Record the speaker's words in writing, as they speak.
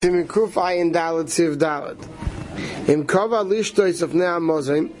Siman Kuf Ayin Dalet Siv Dalet. In Kava Lishtois of Nea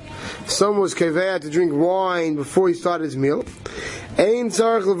Mozim, someone was keveya to drink wine before he started his meal. Ein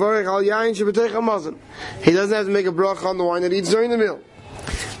tzarich levarich al yayin shebetech hamazon. He doesn't have to make a bracha on the wine that he eats during the meal.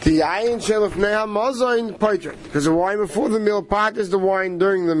 The yayin shel of Nea Mozim paitret, because the wine before the meal part is the wine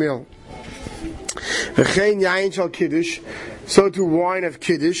during the meal. V'chein yayin shel kiddush, so to wine of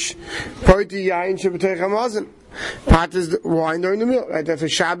kiddush, paitret yayin shebetech hamazon. Pot is the wine during the meal. Right? That's a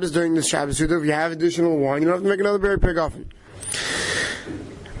Shabbos during the Shabbos. So if you have additional wine, you don't have to make another berry pig often.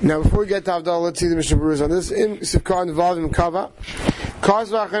 Now, before we get to Avdal, let's see the Mishnah Berurah on this. In Sivkar involved in Kava.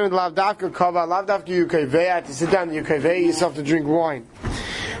 Kazvachin and Lavdavka Kava, Lavdavka Yukaveya, to sit down and Yukaveya yourself to drink wine.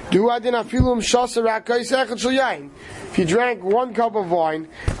 Do Adin Afilum Shasa Rakais Echad Shel Yain. If you drank 1 cup of wine,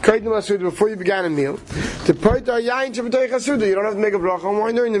 Kaidim Asuda, before you began a meal, to Paita Yain Shabbatei Chasuda, you don't have to make a bracha on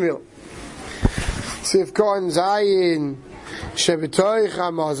wine during the meal. Sivkar Zayin Shabbatei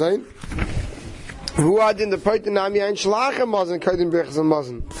Chamazin. Who had in the Paitanami and Shlachem Mazin, Kaidim Brechas and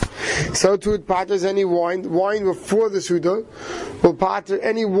Mazin. So too it patters any wine before the Suda, will patter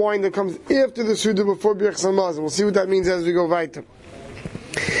any wine that comes after the Suda before Brechas and Mazin. We'll see what that means as we go weiter.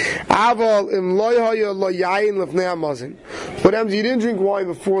 Aval im loyhaya lo yayin lefnei hamazin. What happens? You didn't drink wine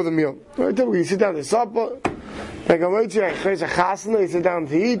before the meal. Right? You sit down to supper. Like a chasna, they sit down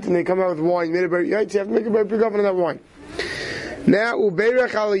to eat, and they come out with wine. You have to make a very big oven on that wine. Now, you made a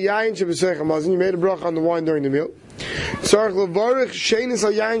bracha on the wine during the meal.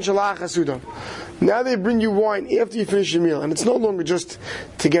 Now they bring you wine after you finish your meal, and it's no longer just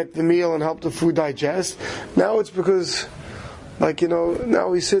to get the meal and help the food digest. Now it's because, now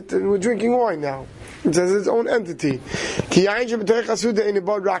we sit and we're drinking wine now. It has its own entity.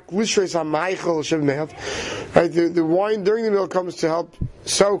 Right, the wine during the meal comes to help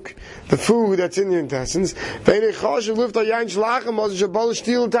soak the food that's in your intestines. That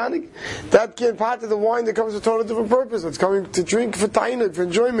can't part of the wine that comes to a totally different purpose. It's coming to drink for tainuk, for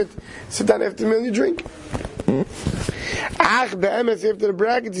enjoyment. Sit down after the meal, you drink. After the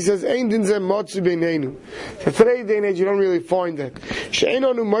brackets, he says, "Ein din zeh matzu beinenu." For today's day and age, you don't really find that.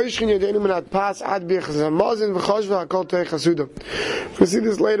 She'enonu moishchin yadeinu minat pas ad birchas hamazon v'choshva hakol teich hasuda. We'll see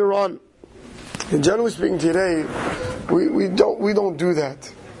this later on. And generally speaking, today we don't do that.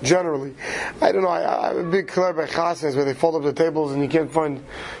 Generally, I don't know. I have a big club at chasnas where they fold up the tables and you can't find a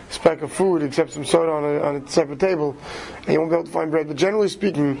speck of food except some soda on a separate table, and you won't be able to find bread. But generally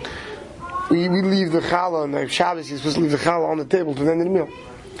speaking, we leave the challah on the Shabbos. You're supposed to leave the challah on the table to the end of the meal.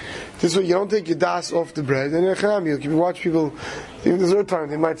 This way, you don't take your das off the bread. And you watch people, even dessert time,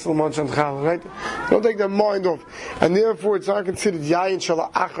 they might still munch on the challah, right? Don't take their mind off, and therefore it's not considered yayin shala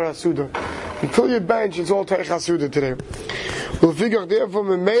achar hasuda. Until you bench, it's all teich hasuda today. We'll figure therefore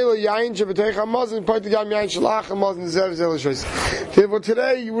memela yayin shebeteich hamazon part of yayin shala achar hamazon zev zelishos. Therefore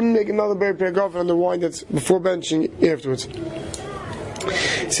today you wouldn't make another berry peg on the wine that's before benching afterwards.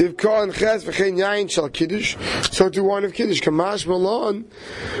 Sivkar and ches v'chein yayin shel kiddush. So to wine of kiddush, kamash malon.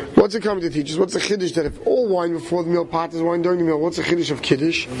 What's it coming to teach us? What's the kiddush that if all wine before the meal part is wine during the meal? What's the kiddush of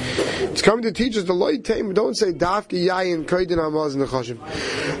kiddush? It's coming to teach us the loy tame. Don't say dafka yayin kaidin hamaz in the chashiv.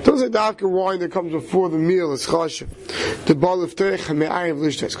 Don't say dafka wine that comes before the meal is chashiv. The ball of teich and me'ayin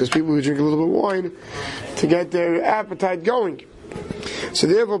v'lishtes, because people who drink a little bit of wine to get their appetite going. So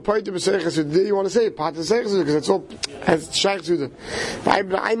therefore, part of the you want to say part of the because it's all has shaykh suda.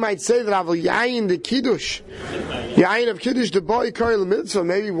 I might say that I will yayin the kiddush, yayin of kiddush the boy koil mitzvah.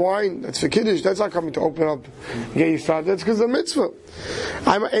 Maybe wine that's for kiddush. That's not coming to open up and get you started. That's because of the mitzvah.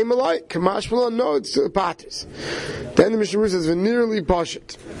 I'm a like kamash malon. No, it's parties. Then the Mishnah says nearly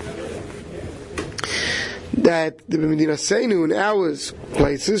pashit. That the Medina Seinu in ours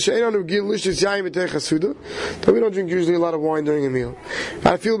places, that we don't drink usually a lot of wine during a meal.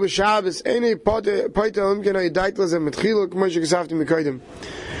 I feel b'Shabbos any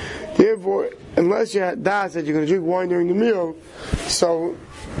therefore, unless you had das that you're going to drink wine during the meal, so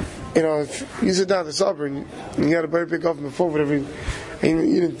if you sit down to supper and you had a very big oven before whatever, and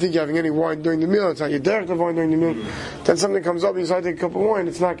you didn't think you're having any wine during the meal, it's not your derech of wine during the meal, then something comes up and you start to take a cup of wine,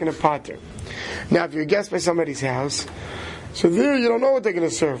 it's not going to pater. Now, if you're a guest by somebody's house, so there you don't know what they're going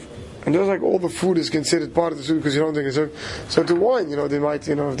to serve. And just like all the food is considered part of the food because you don't think it's served. So to wine, they might,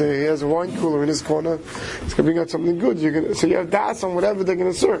 if he has a wine cooler in his corner, it's going to bring out something good. So you have das on whatever they're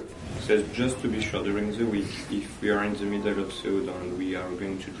going to serve. It says, just to be sure, during the week, if we are in the middle of Seudah and we are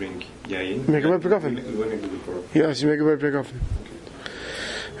going to drink yayin, make a very big oven. Yes, you make a very big oven.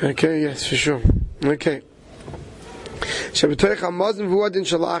 Okay, yes, for sure. Okay. Shabbatei hamazon v'uadin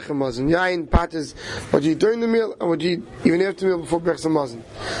shalach hamazon. Yain part is what you eat during the meal and what you eat even after the meal before brechas hamazon.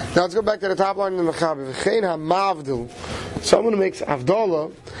 Now let's go back to the top line in the Mechaber. V'chein hamavdil. Someone who makes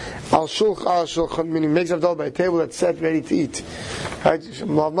avdala al shulchan, meaning makes Havdalah by a table that's set ready to eat. Right?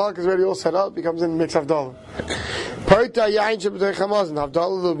 Milk is already all set up, becomes in makes Havdalah. Paita yain shebetei chamazon,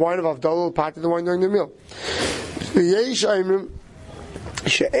 Havdalah, the wine of Havdalah, part of the wine during the meal. Yesh aimim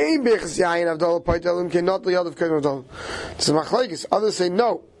she'ein bechas yain Havdalah paita elim cannot the yadav kedem Havdalah. It's a machlekes. Others say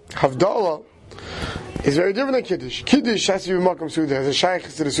no. Havdalah is very different than Kiddush. Kiddush has to be Makam Suda, has a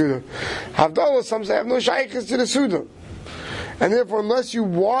shaykhis to the Suda. Havdalah, some say, have no shaykhis to the Suda. And therefore, unless you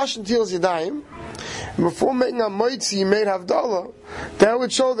wash until Yadayim, and before making a Maitzi, you made Havdalah, that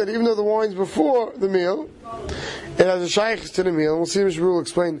would show that even though the wine's before the meal, it has a shaykhis to the meal. We'll see Mr. Berurah will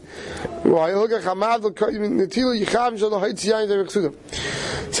explain why. It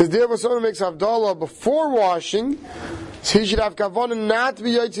says, therefore, someone makes Havdalah before washing, so he should have kavanah not to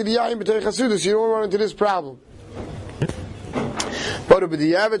be yaitzi the yayin b'tei chasuda, so you don't run into this problem. But with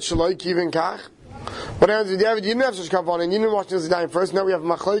the yavet shaloi kivin kach. What happens with the yavet? You didn't have such kavanah, and you didn't wash the yayin first. Now we have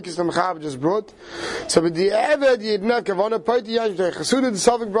machlokes the mechaber just brought. So with the yavet, you didn't have kavanah p'tei yayin b'tei chasuda. The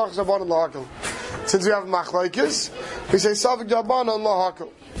safek brachas avan lahakol. Since we have machlokes, we say safek jaban on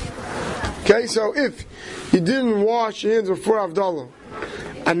lahakol. Okay, so if you didn't wash your hands before Havdalah,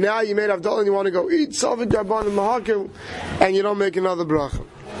 and now you made Havdalah and you want to go eat Safek Rabban and Mahakil, and you don't make another bracha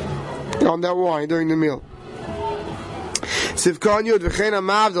on that wine during the meal. Sivkan Yud v'chein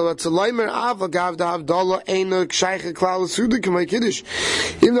ha'mavdal atzalaimer avagav the Havdalah ain't no shaycha klal suda k'may Kiddush.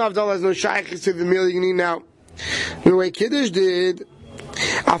 Even though Havdalah has no shaychas to the meal you can eat now, the way Kiddush did,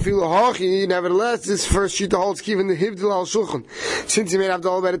 nevertheless, this first sheet holds given the hivdil al shulchan. Since you made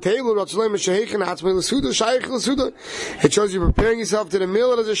Havdalah by the table, it shows you preparing yourself to the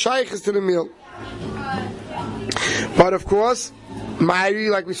meal. It has a shaykhis to the meal. But of course, Ma'iri,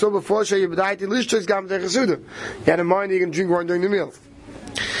 like we saw before, you had in mind you can drink wine during the meal.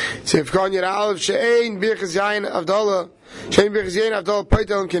 So if you have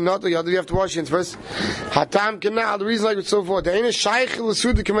to wash your hands first. Hatam kenal, the reason like it's so forth. This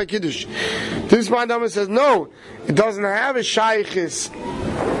Mandama says no, it doesn't have a shaykhis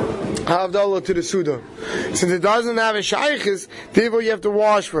Havdalah to the Suda. Since it doesn't have a shaykhis, therefore you have to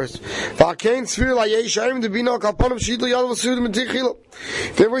wash first. Therefore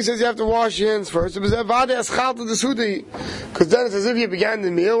he says you have to wash your hands first. Because then it's as if you began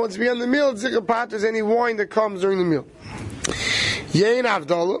the meal. Once you began the meal, it's like a pot, there's any wine that comes during the meal. Yein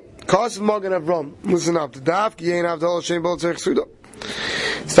Havdalah, Kas Magen Avram. Listen up. The Daf, Yein Havdalah, Shem Bol Tzech Suda.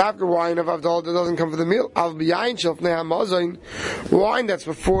 Stop the wine of Havdalah that doesn't come for the meal. Al B'yayin Shelf Neha Mazayin. Wine that's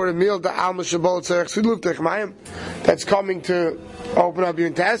before the meal, the Alma Shabol Tzech Suda Luftech Mayim. That's coming to open up your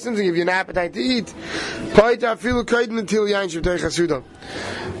intestines and give you an appetite to eat. Paita Afilu Kaiden until Yain Shabtech Suda.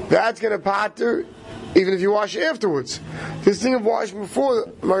 That's going to pater even if you wash afterwards. This thing of washing before,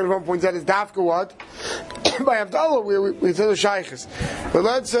 Magen Avram points out, is dafka what? By Havdalah, we say the shaykhis. But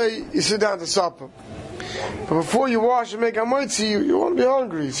let's say you sit down to supper. But before you wash and make a moitzi, you want to be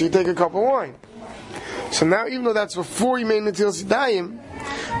hungry, so you take a cup of wine. So now, even though that's before you made Natil Sidayim,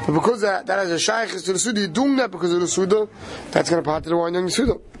 but because that has a shaykhis to the Suda, you're doing that because of the Suda, that's going to part of the wine during the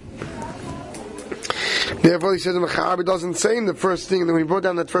Suda. Therefore, he says the Mechaber doesn't say in the first thing, and then when he brought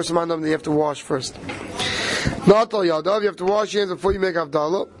down that first amount of them, you have to wash first. Not all Yadav, you have to wash your hands before you make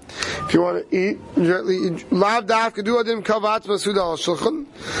Havdalah. If you want to eat, directly Lav Dafka do adim kavat masuda al shulchan.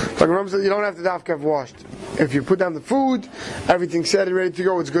 Like Ram said, you don't have to dafka have washed. If you put down the food, everything's set and ready to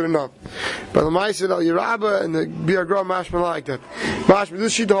go, it's good enough. But the Ma'aseh al Yerabah and the Biagra mashma like that. Mashma,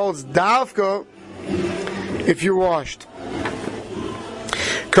 this sheet holds dafka if you washed.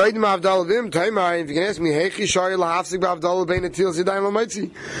 If you can ask me, you wash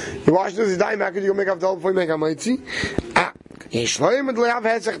this Zidayim, how could you make Havdalah before you make Hamaitzi?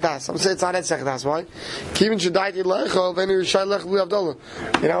 Some say it's not Hetzech, why?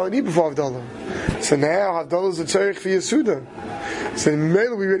 You know, I need before Havdalah. So now Havdalah is a tzarech for Yesuda. So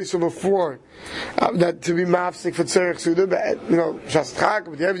maybe we already saw before that to be mafsik for tzarech Suda, but you know, just chak,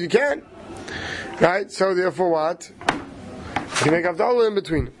 but you can. Right? So therefore what? You can make Havdalah in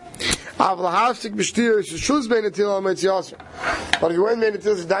between. But if you went made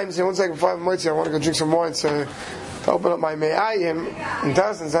until the dime and say 1 second before I have Moitzi, I want to go drink some wine, so to open up my me'ayim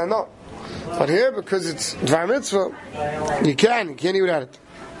intestines, I know. But here, because it's Dvar Mitzvah, you can't eat without it.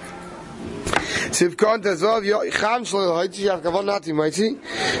 So if you have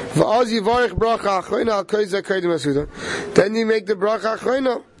then you make the bracha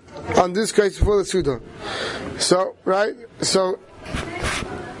achroina on this case before the Suda. So, right? So,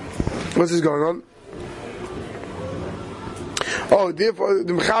 what's this going on? Oh, therefore,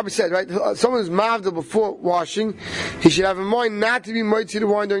 the Mechaber said, right, someone who's mavdil before washing, he should have in mind not to be moitzi the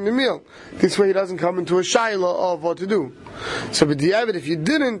wine during the meal. This way he doesn't come into a shayla of what to do. So, but the if you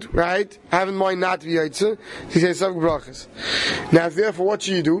didn't, right, have in mind not to be yaitze, he says some brachas. Now, therefore, what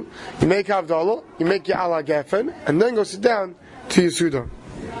should you do? You make havdalah, you make your ala gefen, and then go sit down to your suda.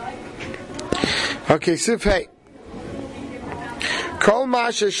 Okay, Seif hey. All the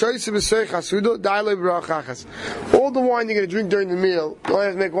wine you're going to drink during the meal, you only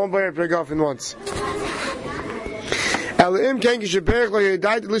have to make one Berurah break off in once.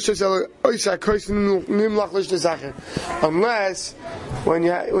 Unless, when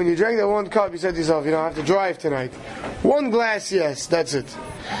you drank that one cup, you said to yourself, you don't have to drive tonight. One glass, yes, that's it.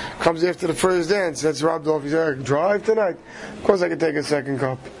 Comes after the first dance, that's rubbed off. You say, drive tonight? Of course I can take a second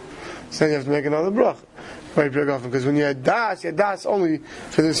cup. So then you have to make another brach. Because when you had das only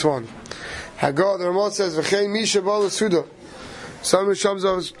for this one. Hago, the Ramot says, "V'chein misha b'al suda." Someone comes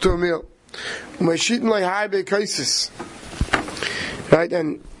over to a meal. U'meishiten like harbe kaisis. Right,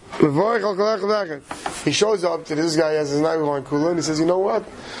 and he shows up to this guy as his night wine cooler, and he says, "You know what,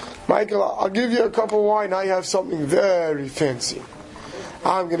 Michael? I'll give you a cup of wine. I have something very fancy.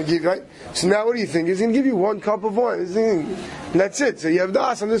 I'm going to give you." Right. So now, what do you think? He's going to give you one cup of wine. And that's it. So you have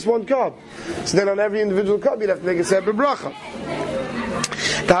das on this one cup. So then on every individual cup, you'd have to make a separate bracha.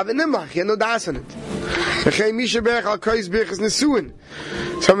 You have no das on it.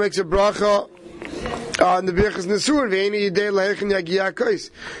 So makes a bracha on the birchas nesuin.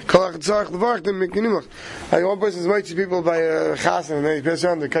 One person's might see people by chasen and they pass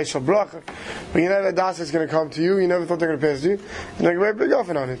on the kais of bracha, but you know that das is going to come to you. You never thought they're going to pass to you. And they're going to break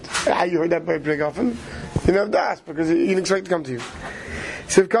often on it. You heard that by break often. You never das because you didn't expect it to come to you.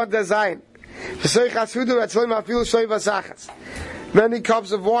 Many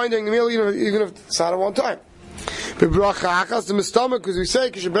cups of wine during the meal, even if it's not at one time. Because we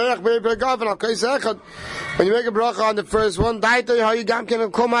say, when you make a bracha on the first one,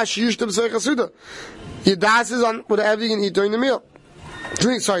 your das is on whatever you can eat during the meal.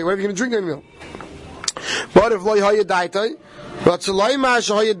 Whatever you're going to drink during the meal. But if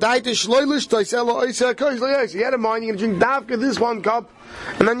you had a mind, you're going to drink davka this one cup,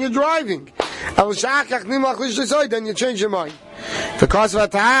 and then you're driving. Then you change your mind. Because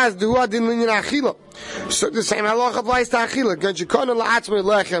what has do what in achila. So the same halacha applies to achila.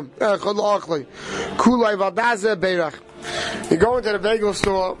 You go into the bagel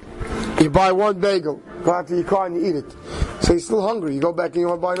store, you buy one bagel, go out to your car and you eat it. So you're still hungry, you go back and you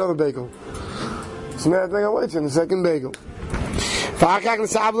want to buy another bagel. So now I wait in the second bagel. You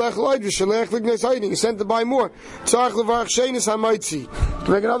sent to buy more. To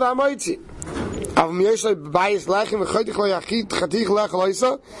make another hamaitzi. Aber mir ist bei es lachen, wir heute khatig lach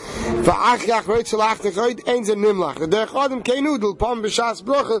leisa. Va'ach yach roit selach de roit eins en nimlach. Der gadem kein nudel pam beshas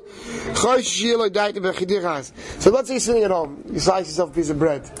broche. Goy shilo dait be khidigas. So let's say sitting at home, you slice yourself a piece of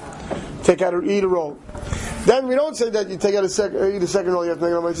bread. Take out or eat a roll. Then we don't say that you take out eat a second roll, you have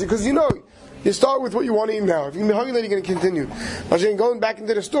to make it because you know you start with what you want to eat now. If you're hungry, then you're going to continue. But going back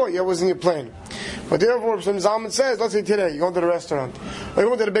into the store, that wasn't your plan. But therefore, some Zalman says, let's say today, you go into the restaurant, or you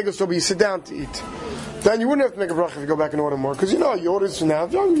go to the bagel store, but you sit down to eat. Then you wouldn't have to make a bracha if you go back and order more, because you know, you order this now,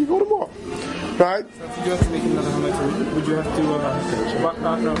 if you're hungry, you go to more. Right? So if you have to make another hamlet, would you have to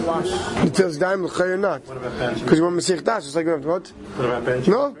wash? It tells daim l'chay or not. What about bench? Because you want to that's just like what? What about bench?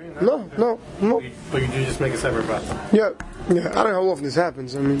 No. But you do just make a separate bracha? Yeah. I don't know how often this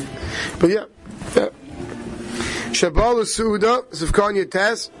happens. I mean, but yeah. Shabbat Suda, Sivkanya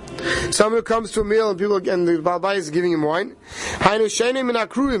Tess. Someone comes to a meal and people and the Balbai is giving him wine.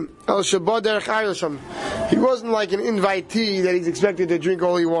 He wasn't like an invitee that he's expected to drink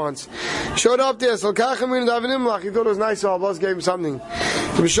all he wants. Showed up there, so he thought it was nice, so Abbas gave him something.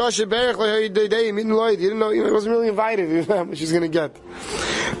 He didn't know, he wasn't really invited, he didn't know how much he's going to get.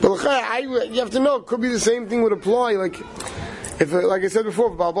 But you have to know, it could be the same thing would apply, like if, like I said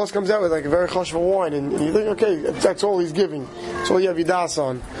before, if Balbos comes out with like a very chosh of wine, and you think, okay, that's all he's giving, that's all you have your das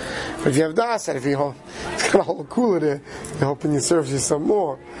on. But if you have das, and if it's got a whole cooler there, you're hoping he serves you some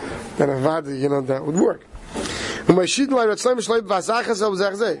more, then avadi, that would work. He doesn't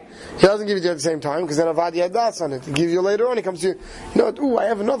give it to you at the same time, because then avadi had das on it. He gives you later on, he comes to you, I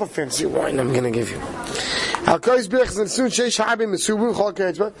have another fancy wine I'm going to give you. It's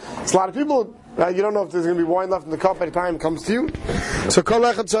a lot of people, right? You don't know if there's going to be wine left in the cup by the time it comes to you. So kol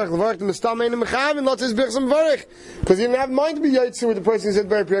echad tzarich levarich the mistam ein mechavin lot his bichs mevarich, because you didn't have mind to be yaitzu with the person who said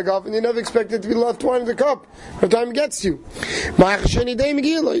very prayer golf, and you never expect it to be left wine in the cup by the time it gets to you.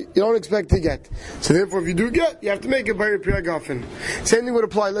 You don't expect to get. So therefore, if you do get, you have to make it very prayer golf. Same thing would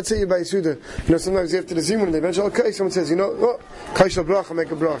apply. Let's say you're by Suda. Sometimes after the Siman, they mention okay. Someone says, kaishal bracha,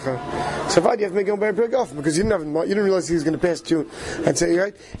 make a bracha. So why do you have to make it very prayer golf? Because you didn't realize he was going to pass to you and say,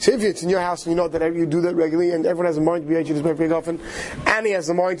 right? So if it's in your house and you know that you do that regularly, and everyone has a mind to be actually very prayer golf, and he has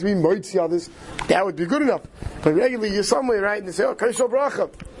a mind to be moitzi others, that would be good enough. But regularly, you're somewhere, right? And they say, kaishal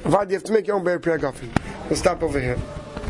bracha. Why do you have to make your own very prayer golf? We'll stop over here.